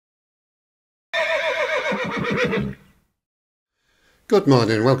Good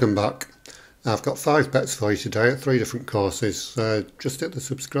morning, welcome back. I've got 5 bets for you today at 3 different courses. Just hit the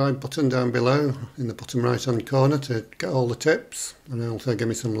subscribe button down below in the bottom right hand corner to get all the tips, and also give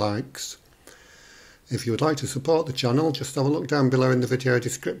me some likes. If you would like to support the channel, just have a look down below in the video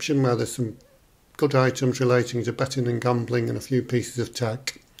description where there's some good items relating to betting and gambling and a few pieces of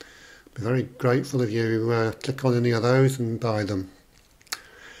tech. I'd be very grateful if you click on any of those and buy them.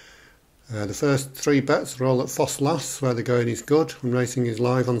 The first 3 bets are all at Horseracing, where the going is good and racing is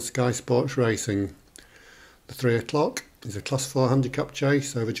live on Sky Sports Racing. The 3 o'clock is a Class 4 handicap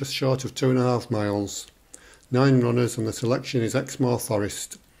chase over just short of 2.5 miles. 9 runners and the selection is Exmoor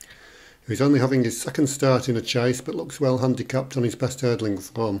Forest, who is only having his second start in a chase but looks well handicapped on his best hurdling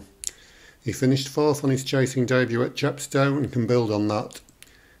form. He finished 4th on his chasing debut at Chepstow and can build on that.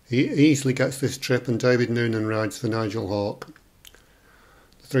 He easily gets this trip, and David Noonan rides for Nigel Hawke.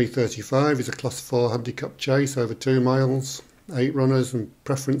 3:35 is a Class 4 handicap chase over 2 miles, 8 runners and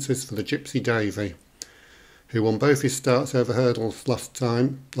preferences for the Gypsy Davy, who won both his starts over hurdles last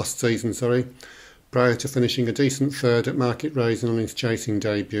season, prior to finishing a decent 3rd at Market Rasen on his chasing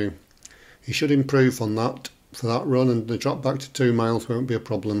debut. He should improve on that for that run, and the drop back to 2 miles won't be a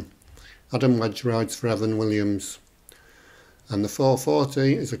problem. Adam Wedge rides for Evan Williams. And the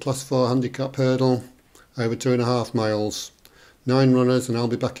 4:40 is a Class 4 handicap hurdle over 2.5 miles. 9 runners, and I'll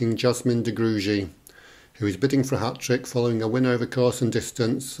be backing Jasmine de Grugy, who is bidding for a hat-trick following a win over course and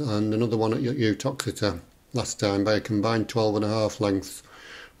distance and another one at Utoxeter last time by a combined 12.5 lengths.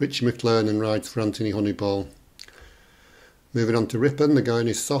 Richie McLernan rides for Anthony Honeyball. Moving on to Ripon, the going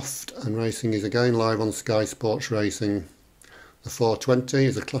is soft and racing is again live on Sky Sports Racing. The 4:20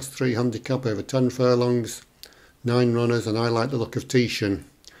 is a Class 3 handicap over 10 furlongs, 9 runners, and I like the look of Tishan,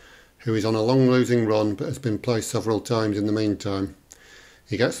 who is on a long losing run but has been placed several times in the meantime.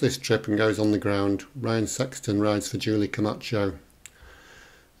 He gets this trip and goes on the ground. Ryan Sexton rides for Julie Camacho.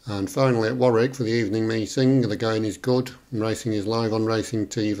 And finally at Warwick for the evening meeting, the going is good and racing is live on Racing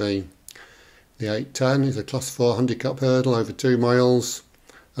TV. The 8:10 is a Class 4 handicap hurdle over 2 miles,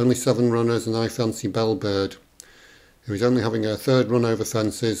 only 7 runners, and I fancy Bellbird, who is only having her 3rd run over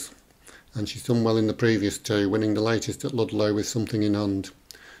fences, and she's done well in the previous 2, winning the latest at Ludlow with something in hand.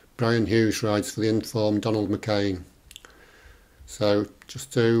 Brian Hughes rides for the informed Donald McCain. So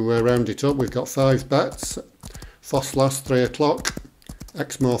just to round it up, we've got 5 bets. Horseracing 3 o'clock,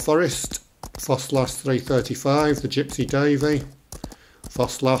 Exmoor Forest. Horseracing 3:35, the Gypsy Davy.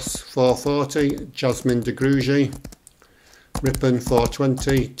 Horseracing 4:40, Jasmine de Grugy. Ripon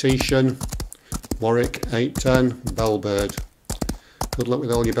 4:20, Tishan. Warwick 8:10, Bellbird. Good luck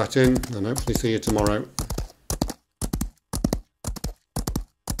with all your betting, and hopefully see you tomorrow.